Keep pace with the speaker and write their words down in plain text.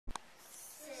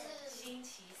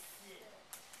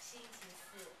星期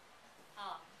四，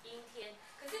好，阴天。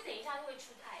可是等一下就会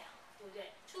出太阳，对不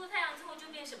对？出了太阳之后就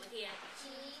变什么天？晴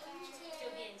天。就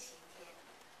变晴天。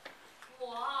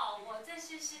我这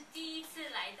次是第一次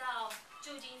来到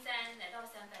旧金山，来到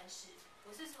三藩市。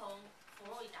我是从佛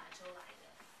罗里达州来的，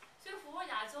所以佛罗里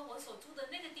达州我所住的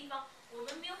那个地方，我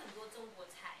们没有很多中国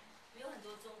菜，没有很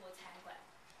多中国餐馆。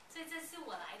所以这次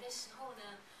我来的时候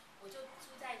呢，我就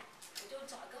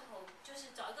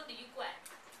找一个旅馆，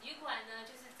旅馆呢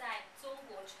就是在中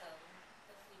国城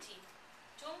的附近。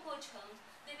中国城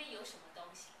那边有什么东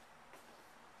西？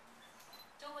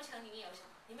中国城里面有什么？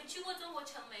你们去过中国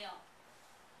城没有？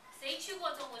谁去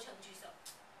过中国城举手？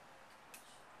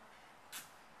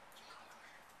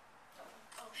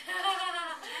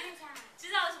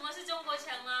知道什么是中国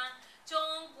城吗？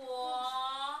中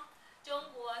国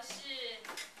是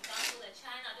刚说的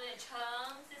China， 对，城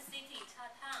是 city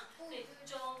town， 对，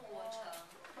中国城。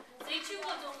谁去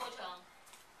过中国城？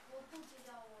我不知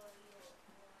道我有。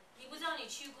你不知道你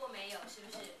去过没有？是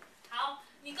不是？好，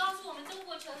你告诉我们中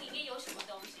国城里面有什么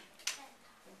东西？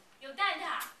有蛋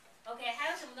挞。OK， 还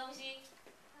有什么东西？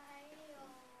还有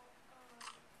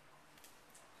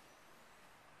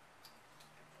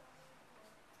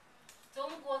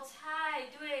中国菜，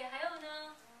对，还有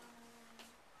呢？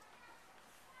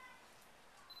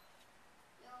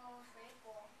有水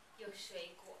果。有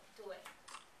水果，对。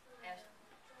还有什么？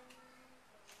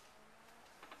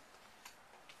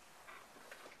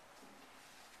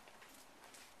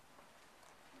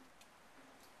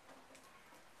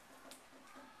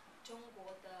中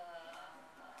国的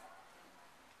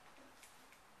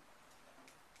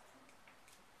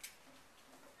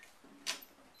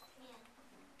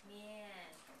面，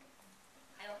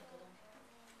还有很多东西。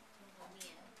中国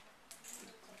面，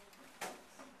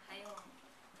还有很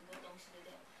多东西，对不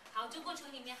对？好，中国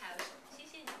城里面还有什么？谢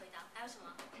谢你回答。还有什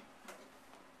么？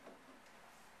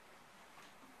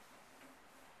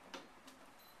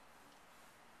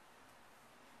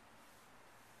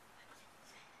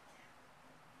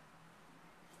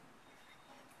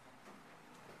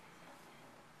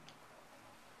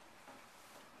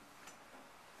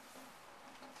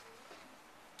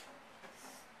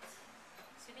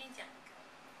随便讲一个，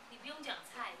你不用讲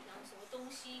菜，讲什么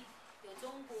东西有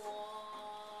中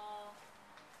国？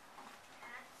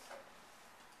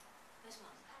有什么？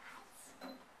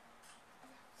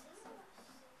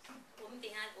我们等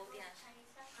一下啊？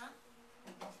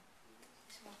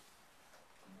什么？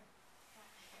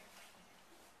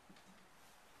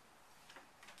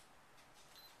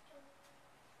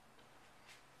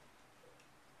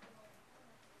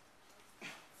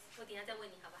我等一下再问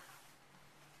你好不好？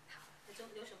好，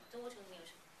有什么？中国城里面有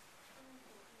什么？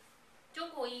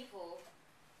中国衣服，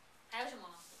还有什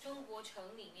么？中国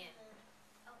城里面，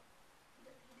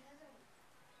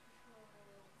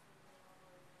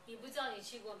你不知道你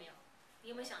去过没有？你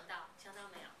有没有想到？想到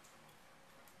没有？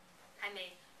还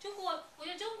没。我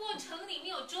觉得中国城里面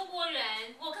有中国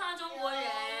人，我看到中国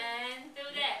人，对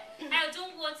不对？还有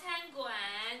中国餐馆，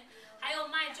还有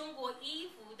卖中国衣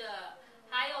服的，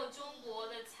还有中国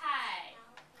的菜，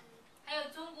还有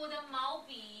中国的毛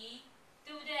笔，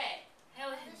对不对？还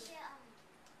有很多。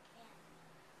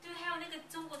对，还有那个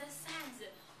中国的扇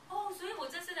子。哦，所以我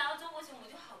这次来到中国城，我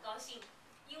就好高兴，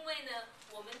因为呢，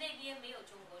我们那边没有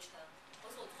中国城，我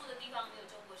所住的地方没有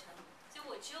中国城，所以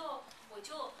我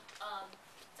就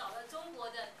找了中国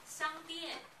的商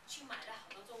店去买了好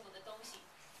多中国的东西。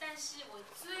但是我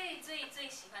最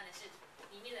喜欢的是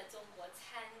里面的中国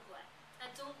餐馆，那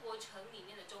中国城里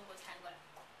面的中国餐馆。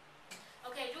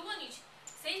OK， 如果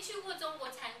谁去过中国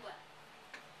餐馆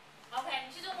 ？OK，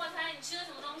 你去中国餐，你吃了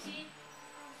什么东西？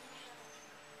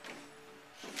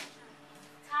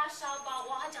叉烧包，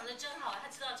哇，他讲的真好，他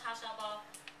知道叉烧包。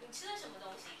你吃了什么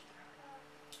东西？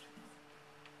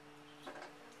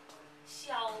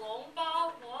小笼包，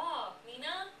哇，你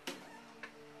呢？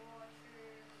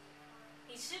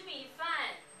你吃米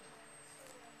饭，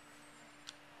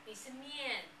你吃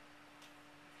面，